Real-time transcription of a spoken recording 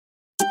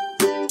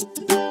Hi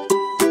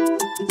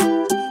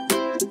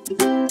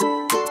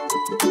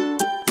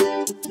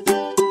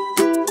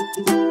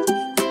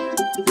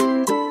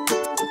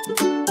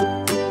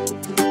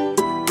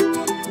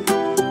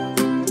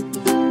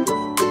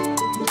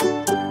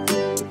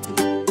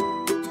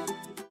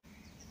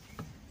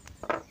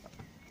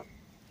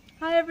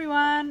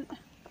everyone!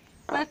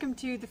 Welcome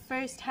to the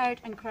first Heart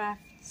and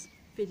Crafts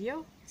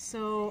video.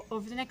 So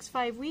over the next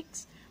 5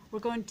 weeks we're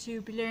going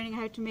to be learning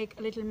how to make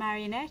a little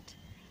marionette,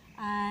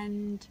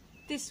 and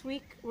this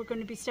week we're going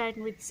to be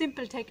starting with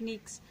simple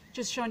techniques,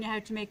 just showing you how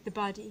to make the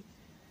body.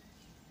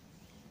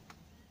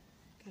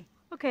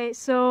 Okay,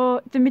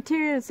 so the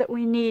materials that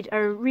we need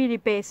are really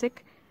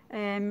basic.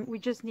 We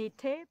just need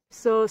tape,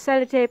 so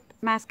sellotape,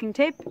 masking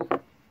tape,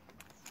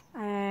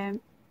 2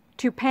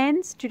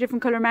 pens, 2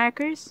 different colour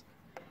markers,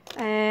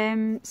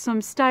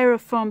 some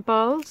styrofoam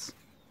balls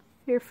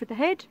here for the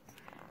head,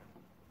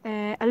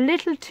 a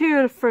little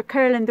tool for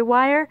curling the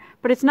wire,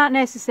 but it's not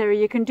necessary.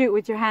 You can do it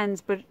with your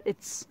hands, but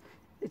it's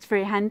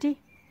very handy.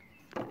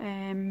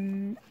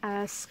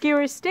 A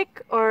skewer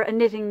stick or a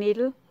knitting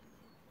needle,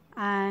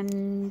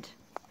 and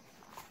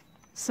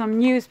some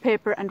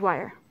newspaper and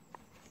wire.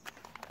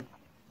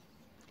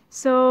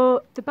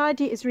 So the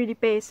body is really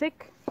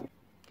basic.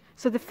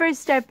 So the first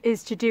step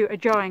is to do a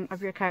drawing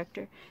of your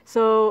character.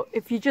 So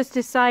if you just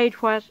decide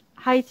what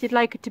height you'd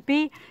like it to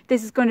be,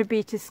 this is going to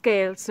be to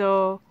scale.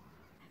 So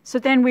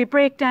then we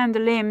break down the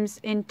limbs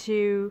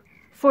into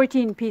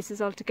 14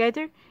 pieces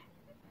altogether.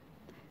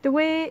 The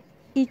way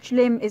each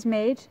limb is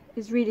made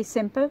is really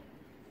simple.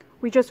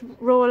 We just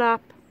roll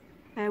up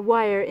a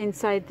wire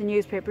inside the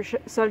newspaper.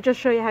 So I'll just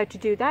show you how to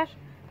do that.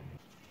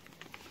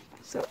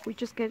 So we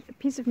just get a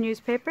piece of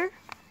newspaper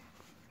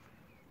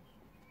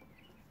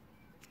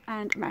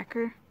and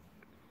marker,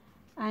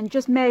 and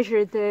just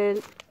measure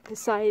the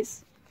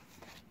size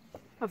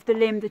of the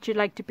limb that you'd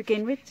like to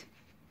begin with.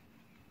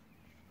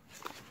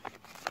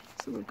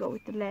 So we'll go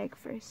with the leg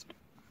first.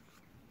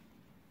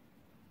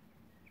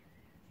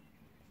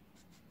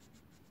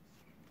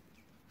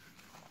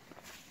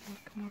 I'll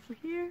come over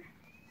here.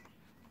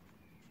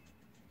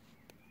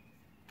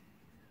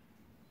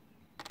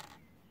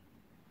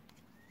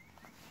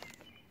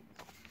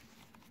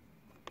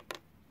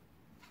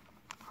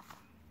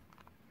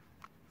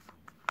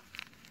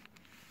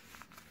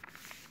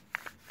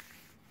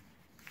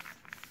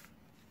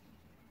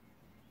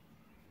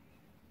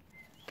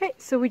 Okay,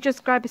 so we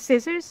just grab a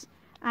scissors,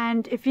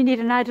 and if you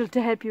need an adult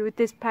to help you with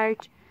this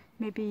part,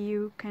 maybe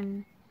you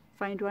can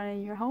find one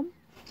in your home.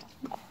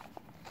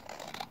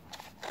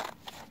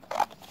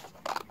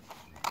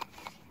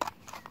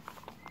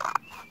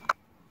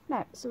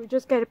 Now, so we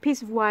just get a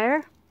piece of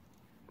wire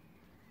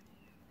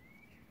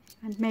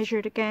and measure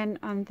it again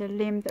on the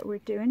limb that we're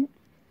doing.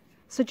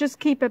 So just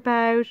keep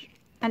about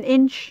 1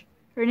 inch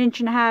or 1.5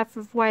 inches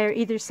of wire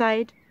either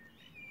side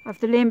of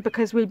the limb,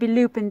 because we'll be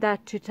looping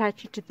that to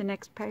attach it to the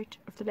next part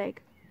of the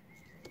leg.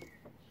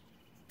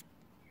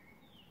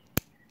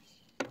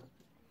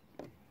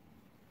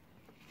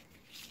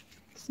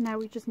 So now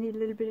we just need a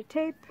little bit of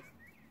tape.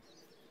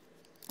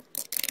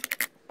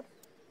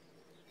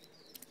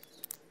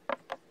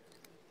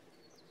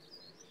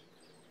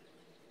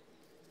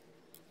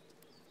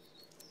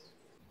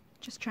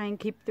 Just try and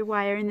keep the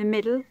wire in the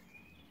middle.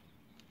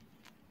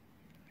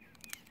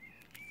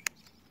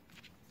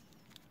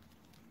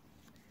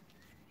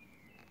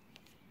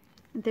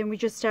 And then we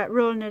just start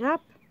rolling it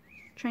up.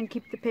 Try and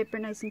keep the paper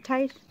nice and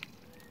tight.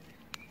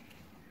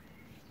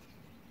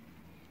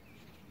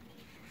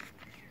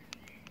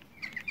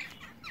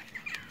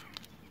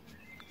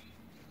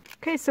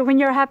 Okay, so when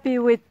you're happy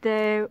with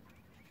the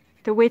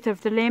width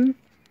of the limb,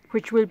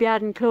 which we'll be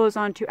adding clothes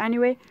onto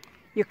anyway,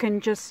 you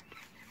can just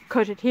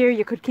cut it here.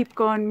 You could keep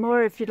going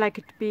more if you'd like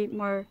it to be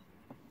more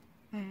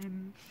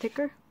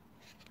thicker.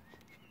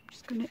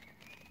 Just going to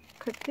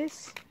cut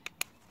this.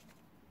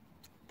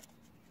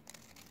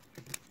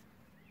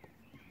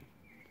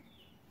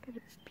 Get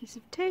a piece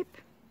of tape.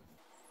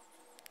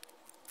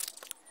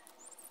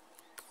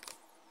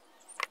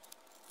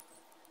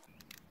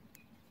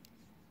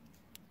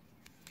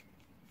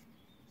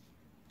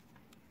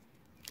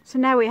 So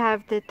now we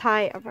have the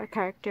thigh of our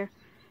character.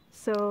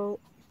 So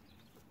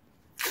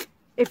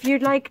if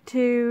you'd like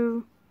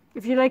to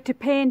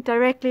paint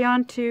directly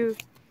onto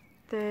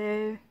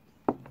the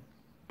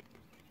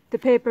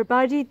paper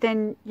body,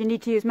 then you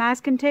need to use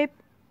masking tape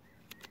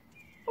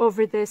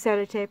over the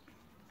sellotape,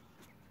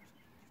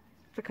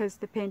 because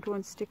the paint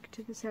won't stick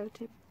to the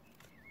sellotape.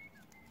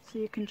 So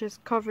you can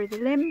just cover the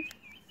limb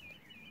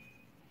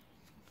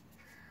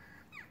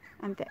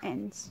and the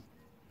ends.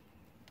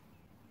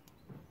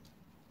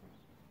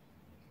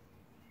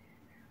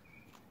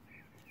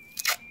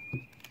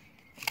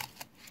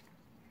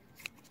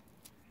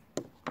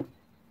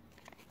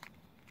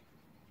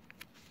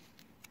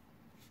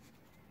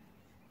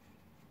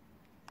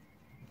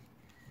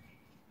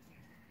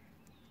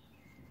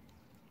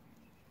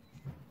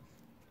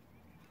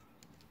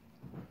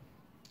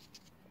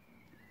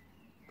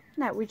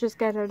 Now we just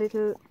get a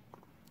little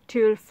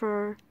tool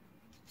for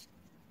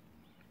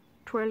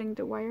twirling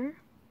the wire.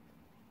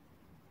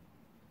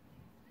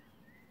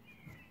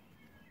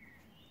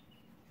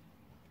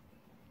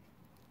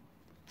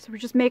 So we're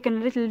just making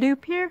a little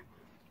loop here,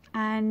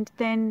 and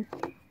then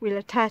we'll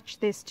attach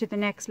this to the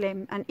next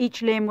limb, and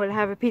each limb will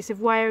have a piece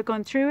of wire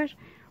going through it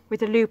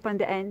with a loop on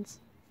the ends.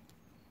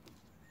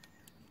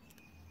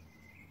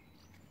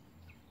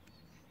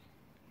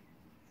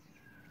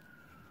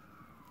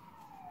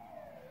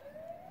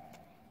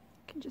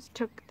 I can just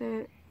tuck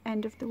the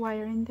end of the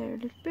wire in there a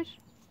little bit.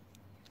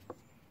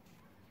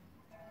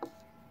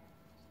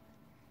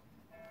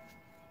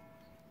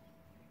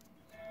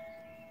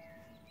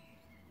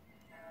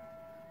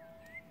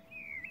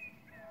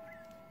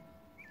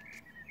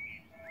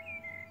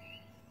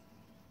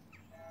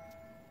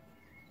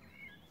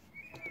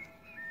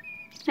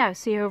 Now,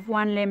 so you have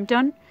one limb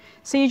done.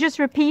 So you just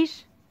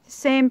repeat the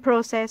same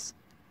process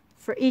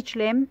for each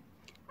limb,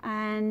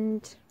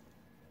 and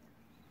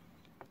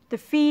the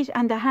feet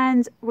and the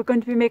hands, we're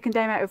going to be making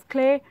them out of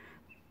clay,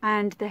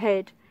 and the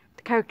head.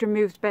 The character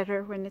moves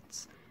better when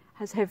it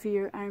has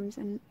heavier arms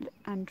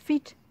and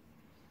feet.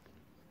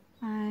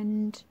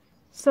 And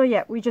so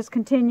yeah, we just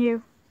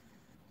continue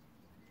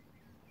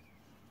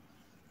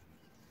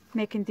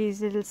making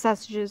these little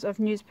sausages of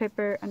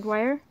newspaper and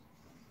wire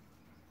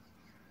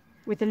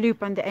with a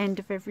loop on the end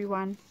of every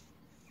one.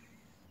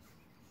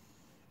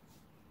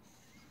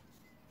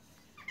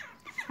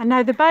 And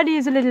now the body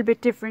is a little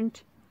bit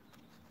different.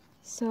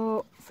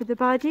 So for the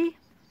body,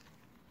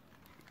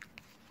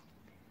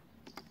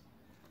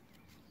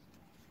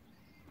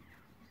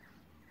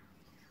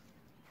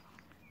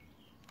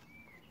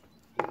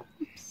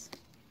 oops.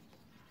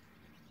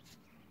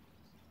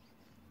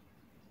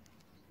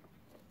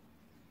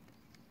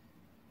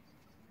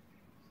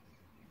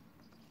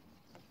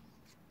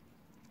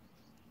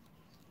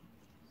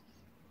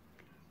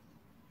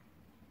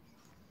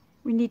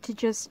 We need to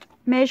just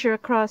measure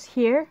across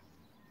here.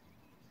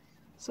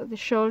 So the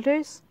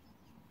shoulders,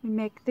 we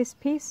make this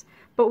piece,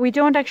 but we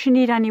don't actually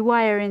need any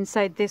wire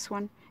inside this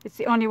one. It's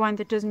the only one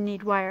that doesn't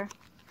need wire.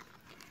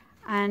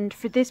 And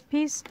for this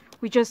piece,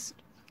 we just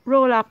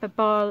roll up a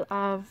ball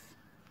of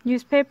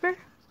newspaper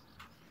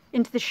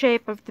into the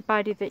shape of the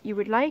body that you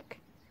would like.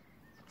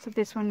 So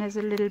this one has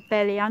a little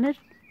belly on it.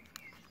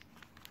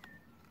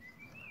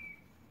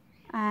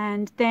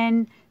 And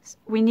then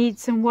we need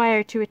some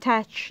wire to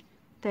attach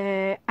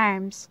the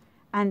arms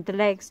and the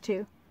legs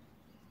to.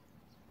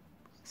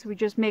 So we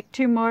just make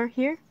two more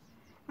here,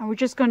 and we're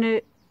just going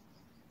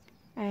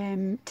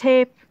to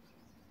tape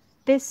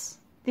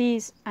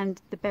these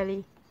and the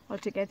belly all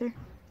together.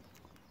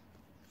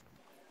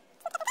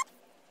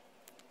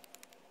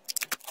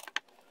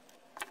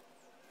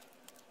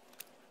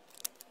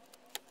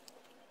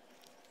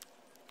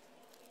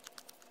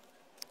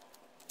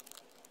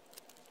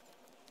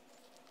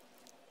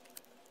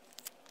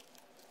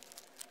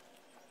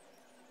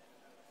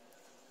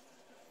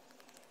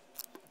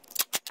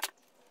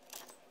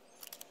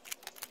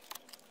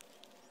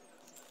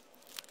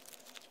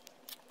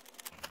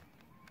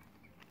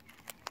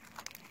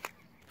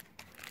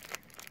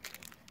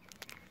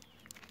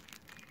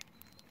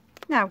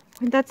 Now,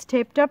 when that's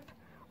taped up,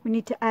 we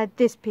need to add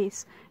this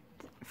piece.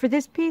 For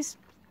this piece,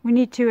 we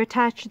need to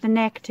attach the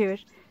neck to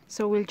it.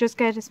 So we'll just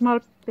get a small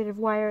bit of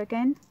wire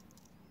again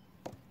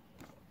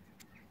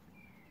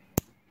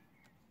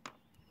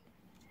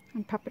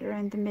and pop it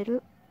around the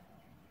middle.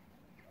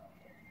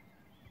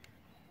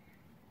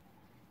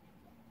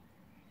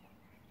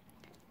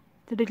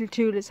 The little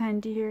tool is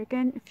handy here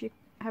again, if you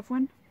have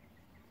one.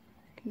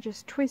 You can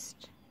just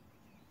twist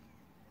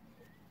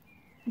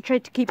and try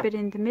to keep it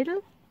in the middle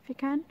if you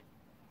can.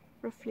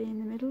 Roughly in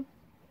the middle.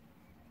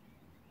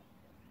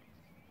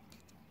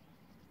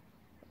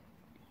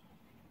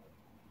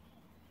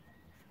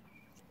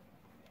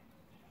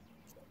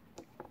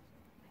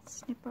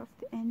 Snip off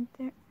the end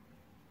there.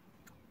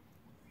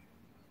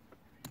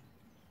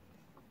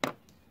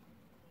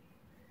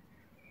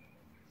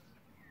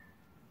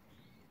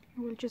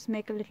 We'll just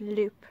make a little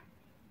loop.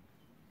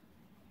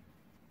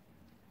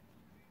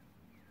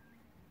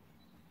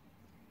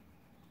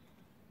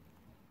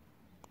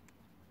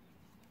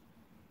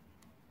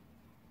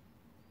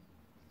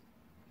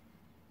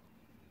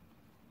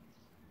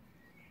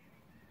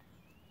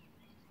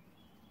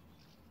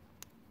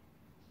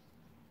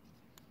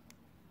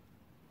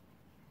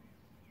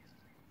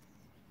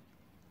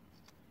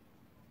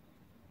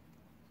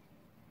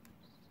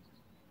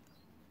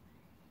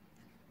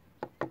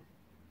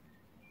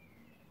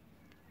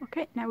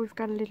 Okay, now we've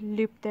got a little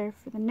loop there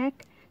for the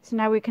neck. So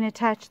now we can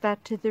attach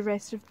that to the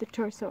rest of the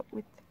torso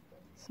with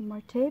some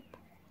more tape.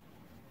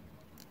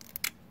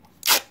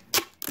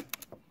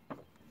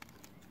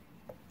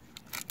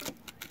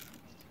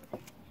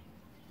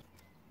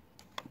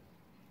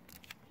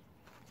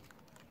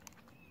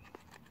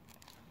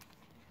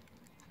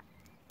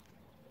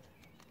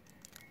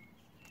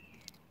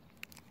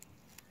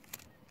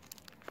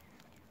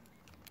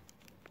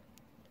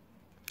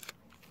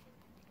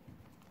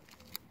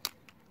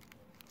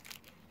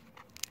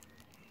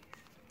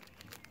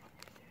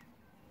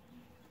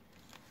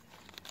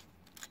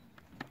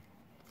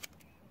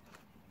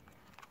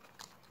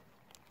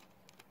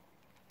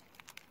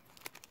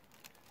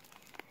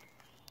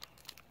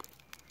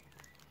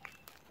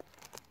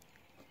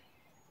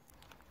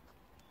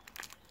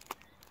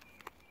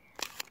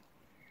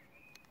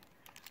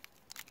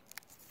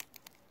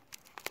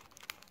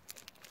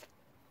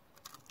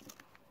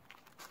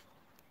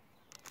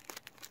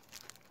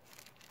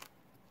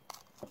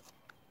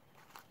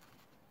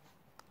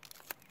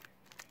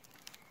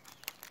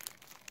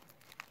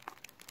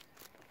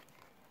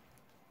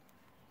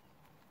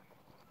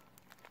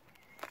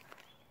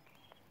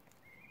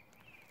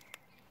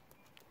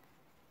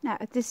 Now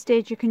at this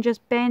stage you can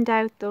just bend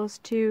out those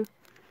two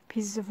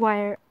pieces of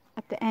wire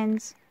at the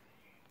ends,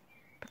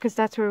 because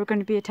that's where we're going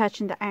to be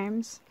attaching the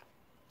arms.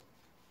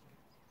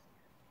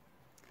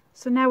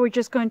 So now we're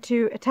just going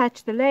to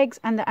attach the legs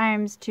and the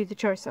arms to the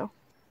torso.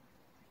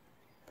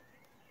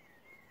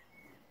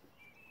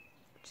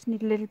 Just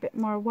need a little bit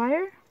more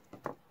wire,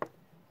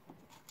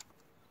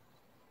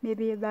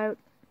 maybe about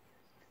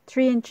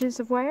 3 inches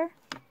of wire.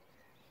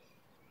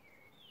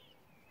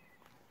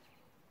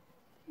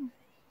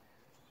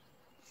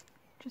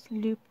 Just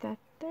loop that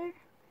there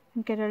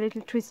and get our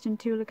little twisting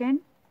tool again.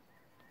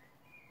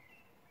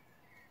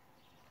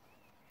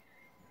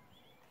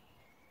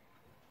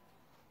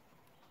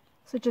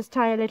 So just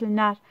tie a little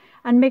knot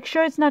and make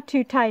sure it's not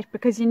too tight,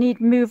 because you need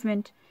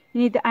movement.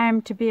 You need the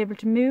arm to be able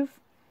to move.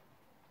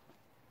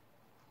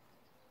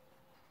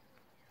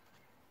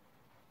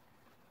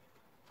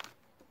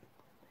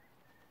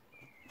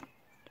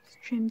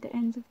 Just trim the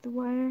ends of the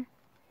wire.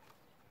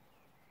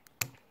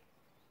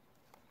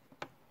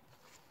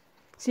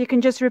 So you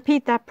can just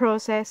repeat that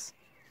process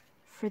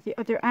for the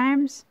other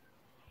arms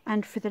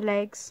and for the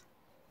legs.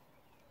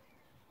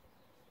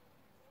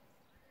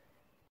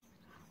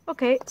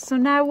 Okay, so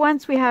now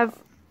once we have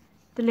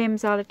the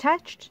limbs all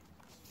attached,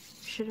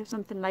 we should have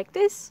something like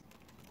this,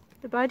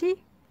 the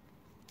body.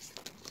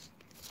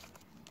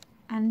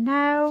 And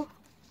now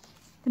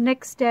the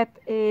next step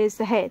is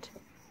the head.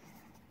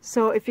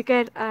 So if you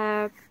get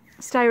a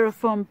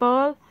styrofoam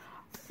ball,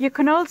 you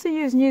can also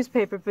use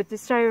newspaper, but the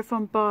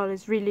styrofoam ball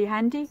is really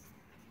handy.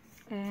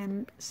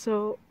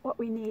 So what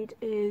we need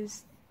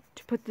is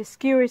to put the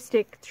skewer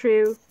stick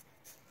through,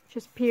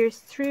 just pierce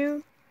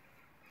through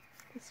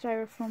the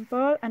styrofoam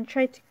ball and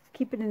try to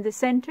keep it in the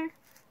center.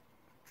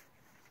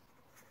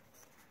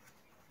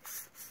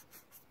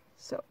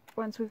 So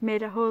once we've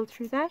made a hole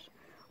through that,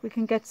 we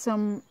can get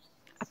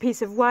a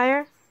piece of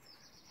wire.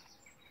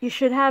 You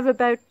should have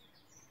about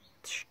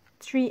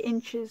 3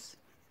 inches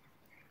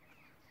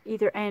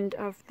either end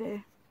of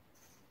the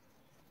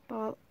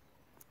ball.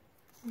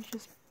 You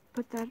just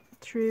put that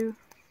through.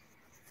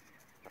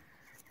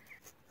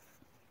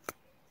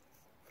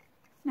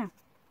 Now,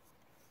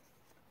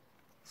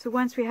 so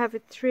once we have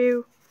it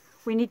through,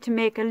 we need to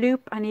make a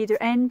loop on either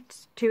end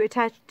to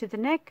attach to the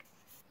neck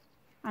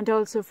and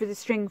also for the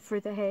string for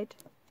the head.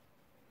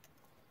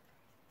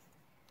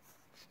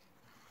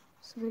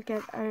 So we'll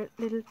get our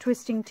little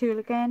twisting tool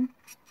again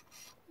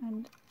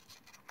and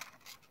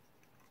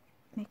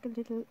make a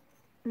little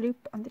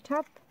loop on the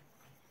top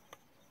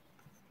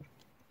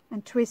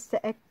and twist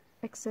the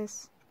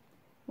excess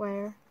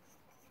wire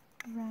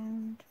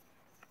around.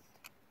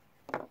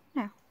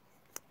 Now,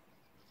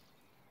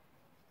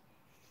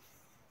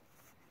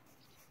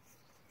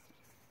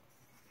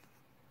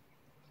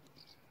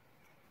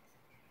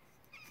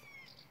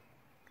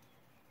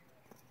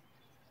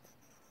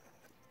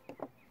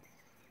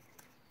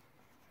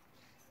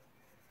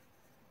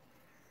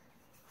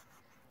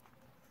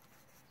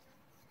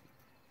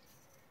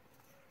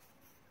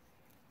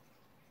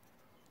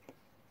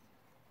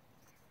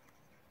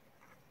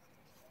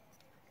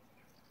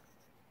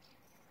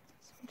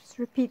 just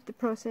repeat the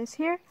process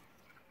here.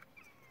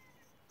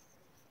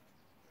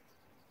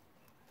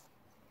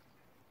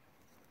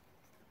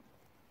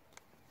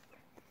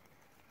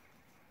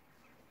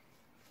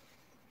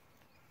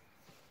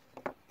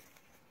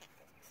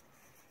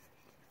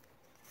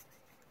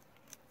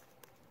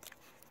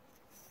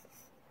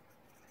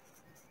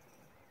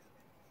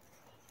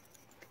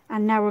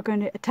 And now we're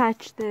going to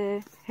attach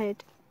the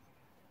head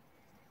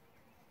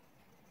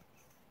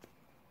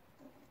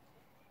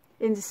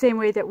in the same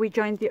way that we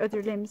joined the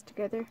other limbs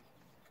together.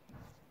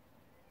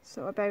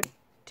 So about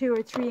 2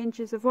 or 3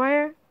 inches of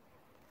wire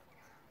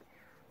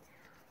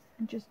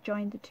and just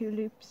join the 2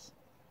 loops.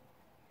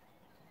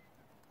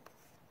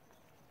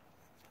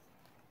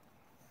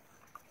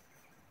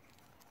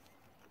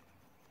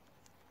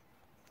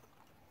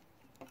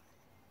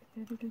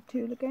 The little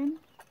tool again.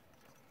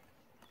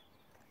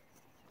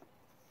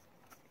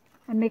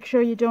 And make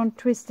sure you don't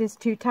twist this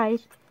too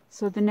tight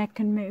so the neck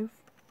can move.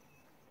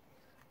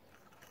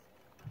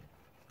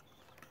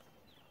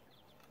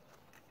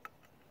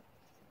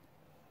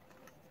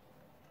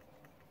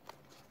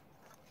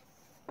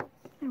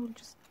 I will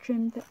just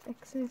trim the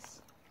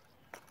excess.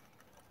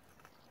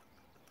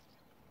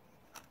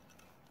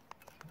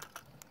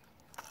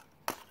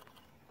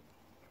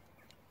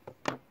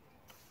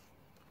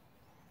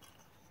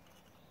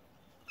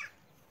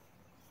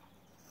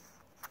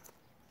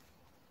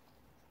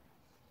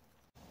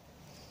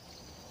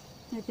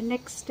 Now the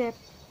next step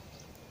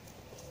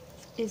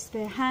is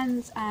the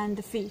hands and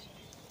the feet.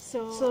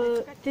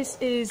 So this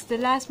is the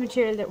last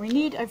material that we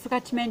need. I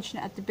forgot to mention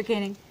at the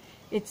beginning.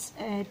 It's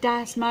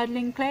DAS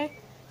modelling clay,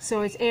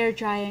 so it's air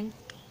drying.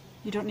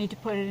 You don't need to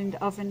put it in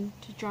the oven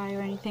to dry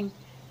or anything.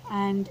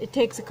 And it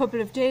takes a couple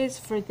of days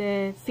for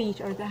the feet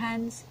or the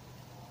hands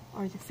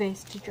or the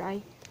face to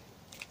dry.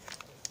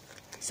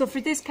 So for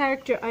this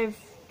character I've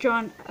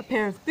drawn a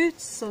pair of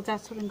boots, so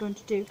that's what I'm going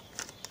to do.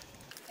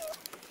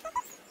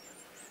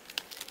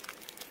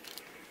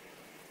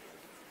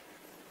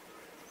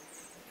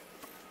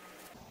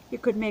 You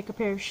could make a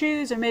pair of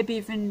shoes, or maybe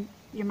even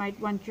you might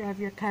want to have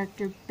your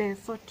character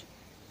barefoot.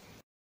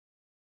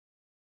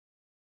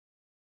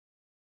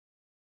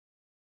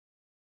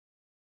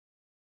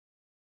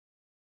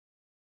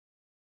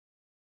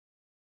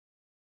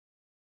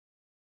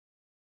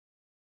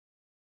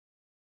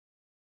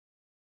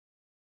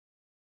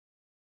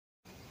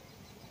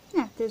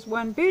 Yeah, there's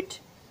one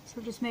boot, so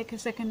I'll just make a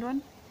second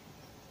one.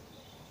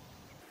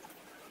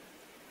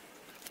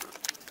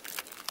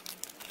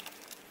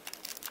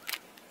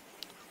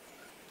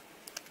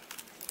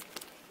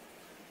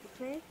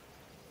 Okay.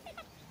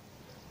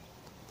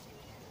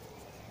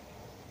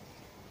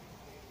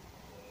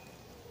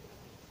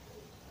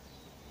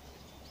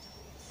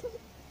 So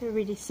they're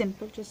really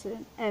simple, just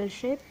an L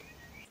shape.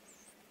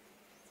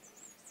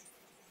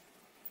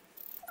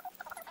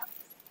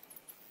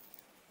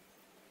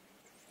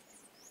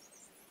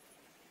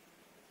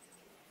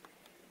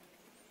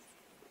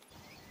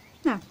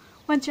 Now,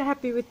 once you're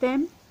happy with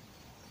them,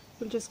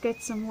 we'll just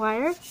get some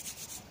wire,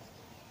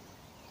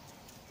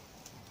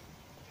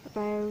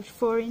 about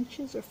 4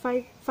 inches or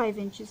 5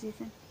 inches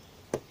even.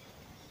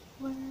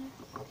 Wire.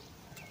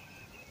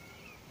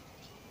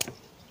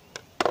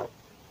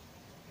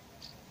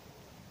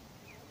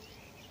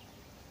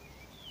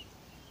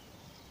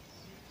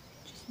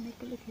 Just make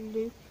a little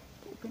loop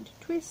that we're going to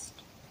twist.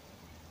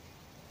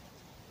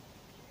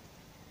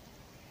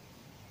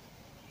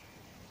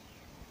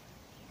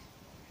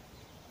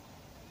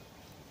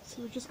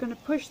 So we're just going to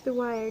push the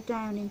wire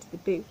down into the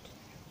boot.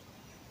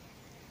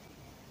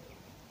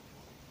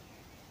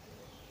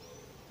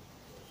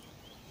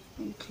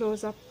 And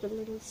close up the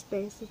little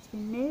space that's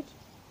been made.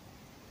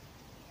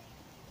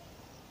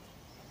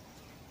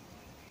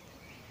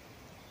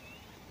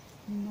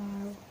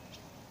 Now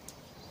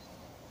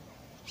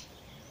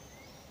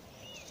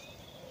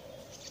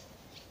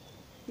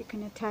you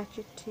can attach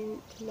it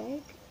to the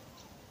leg.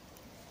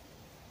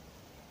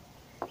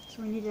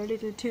 So we need a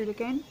little tool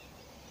again.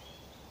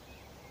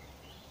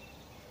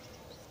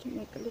 To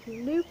make a little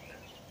loop.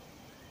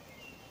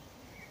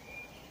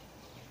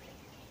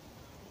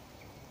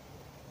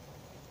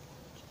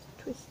 Just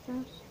twist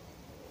that.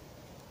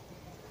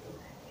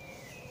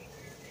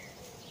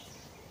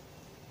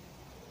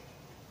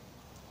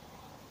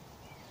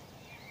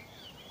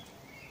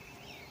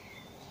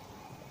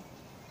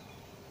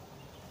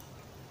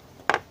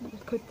 We'll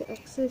cut the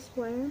excess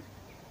wire. Be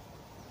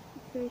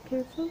very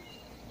careful.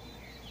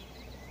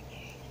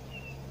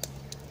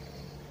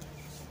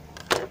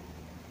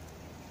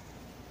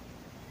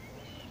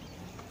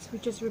 We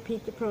just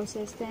repeat the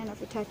process then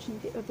of attaching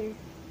the other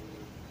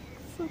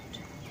foot.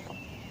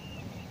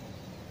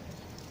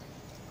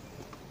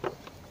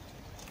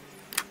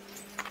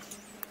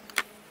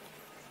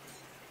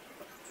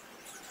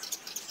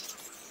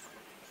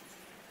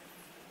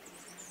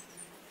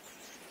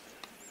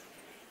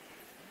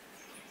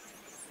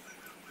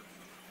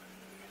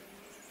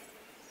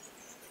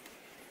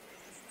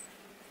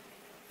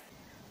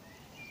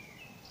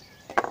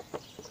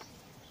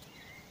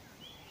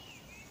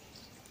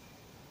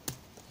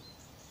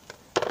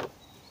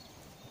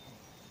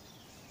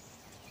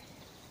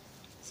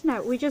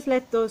 Now we just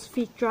let those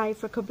feet dry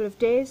for a couple of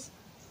days.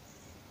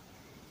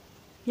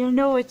 You'll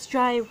know it's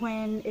dry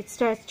when it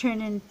starts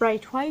turning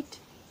bright white.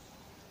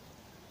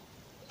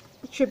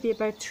 It should be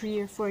about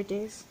 3 or 4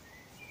 days.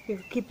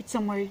 You keep it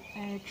somewhere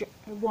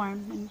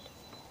warm and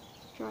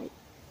dry.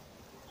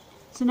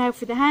 So now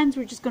for the hands,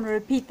 we're just going to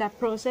repeat that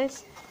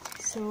process.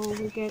 So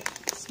we'll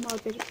get a small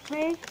bit of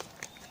clay.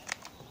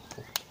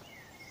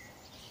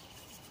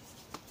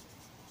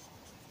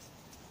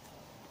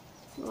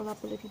 Roll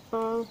up a little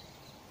ball.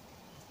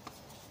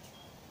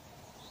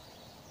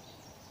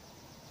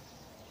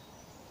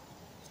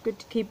 Good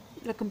to keep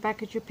looking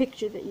back at your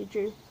picture that you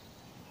drew.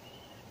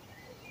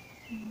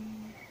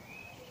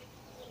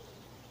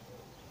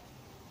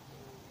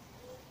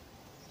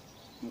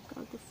 Make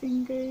all the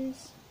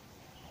fingers.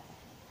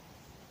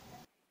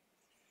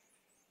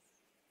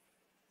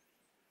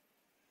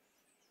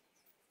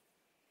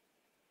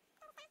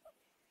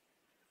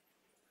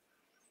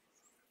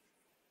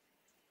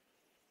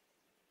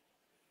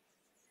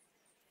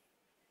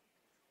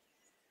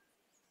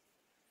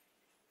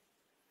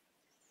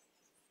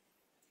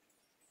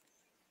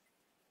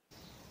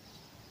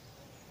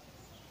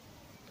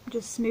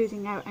 Just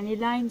smoothing out any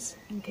lines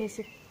in case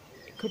it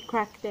could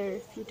crack there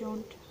if you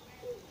don't.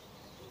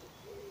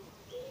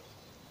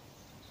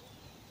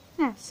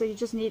 Yeah, so you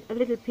just need a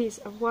little piece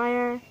of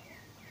wire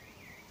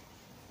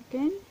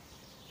again,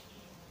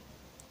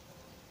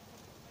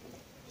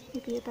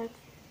 maybe about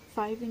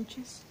 5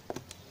 inches.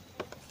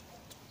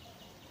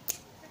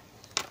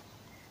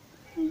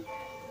 So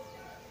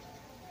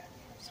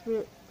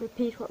we'll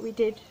repeat what we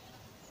did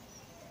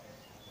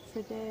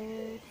for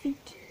the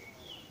feet.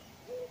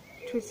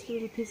 Twist a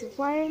little piece of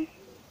wire,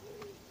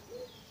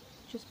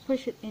 just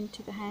push it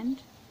into the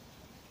hand,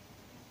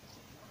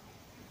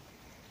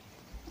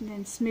 and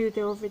then smooth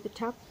over the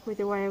top where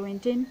the wire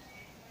went in.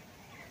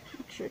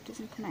 Make sure it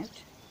doesn't come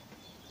out.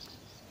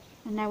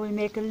 And now we'll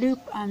make a loop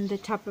on the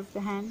top of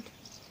the hand.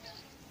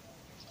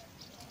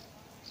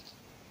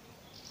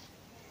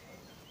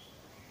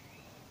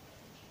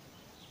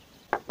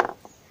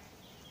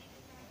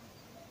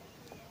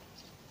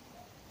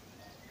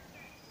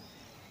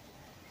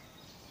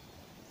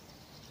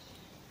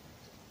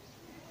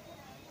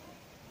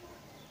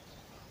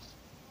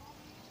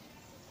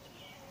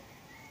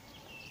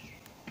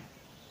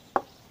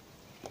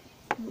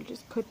 we'll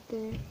just cut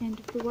the end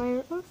of the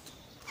wire off.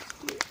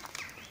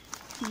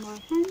 One more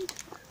hand.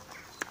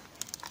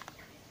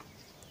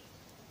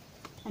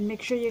 And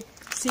make sure you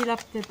seal up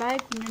the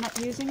bag when you're not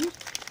using it,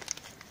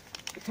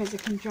 because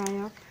it can dry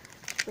up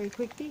very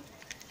quickly.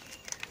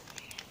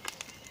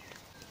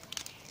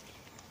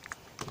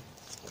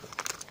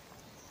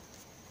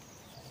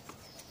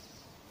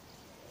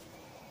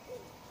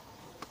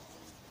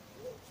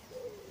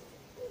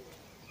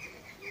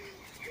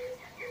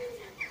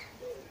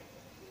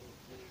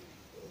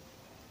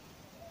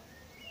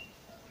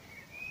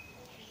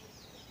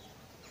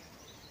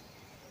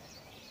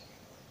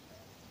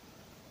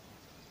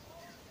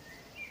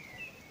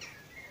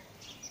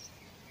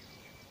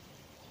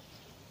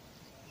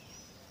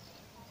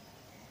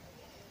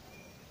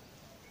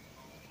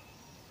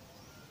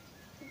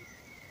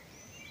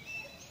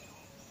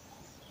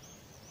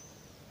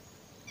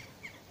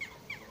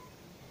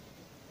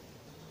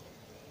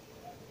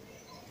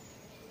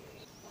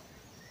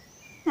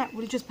 Now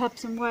we'll just pop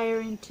some wire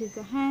into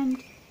the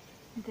hand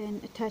and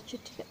then attach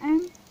it to the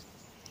arm.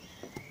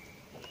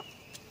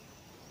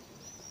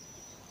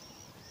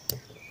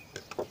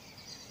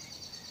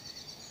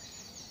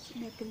 So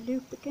make a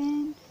loop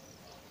again.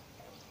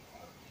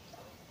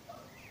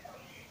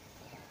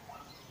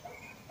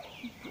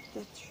 And pop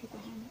that through the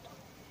hand.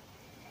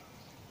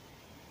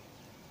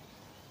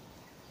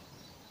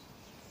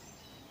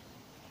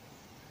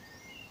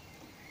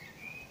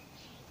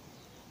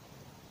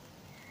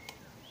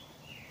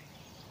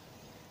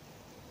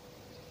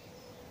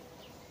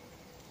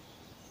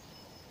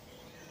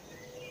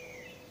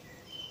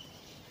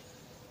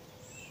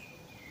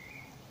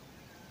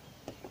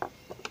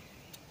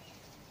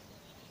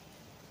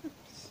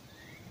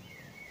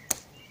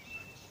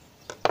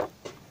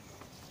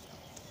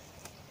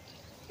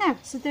 Now,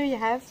 so there you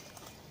have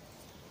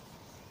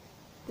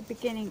the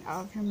beginning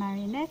of your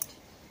marionette.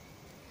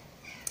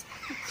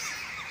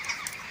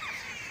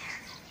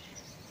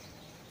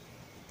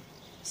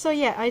 So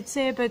yeah, I'd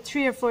say about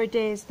 3 or 4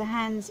 days the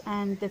hands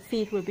and the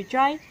feet will be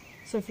dry.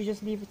 So if you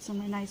just leave it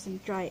somewhere nice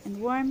and dry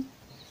and warm.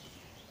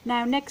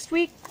 Now next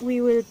week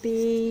we will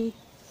be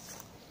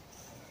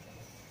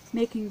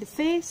making the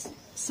face.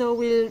 So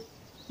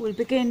we'll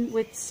begin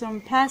with some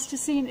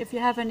plasticine, if you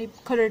have any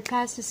coloured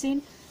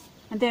plasticine.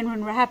 And then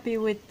when we're happy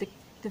with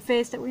the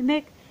face that we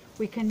make,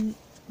 we can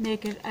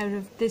make it out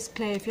of this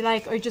clay if you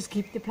like, or just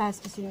keep the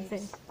plasticine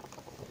face.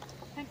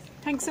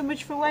 Thanks so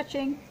much for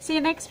watching. See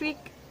you next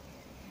week.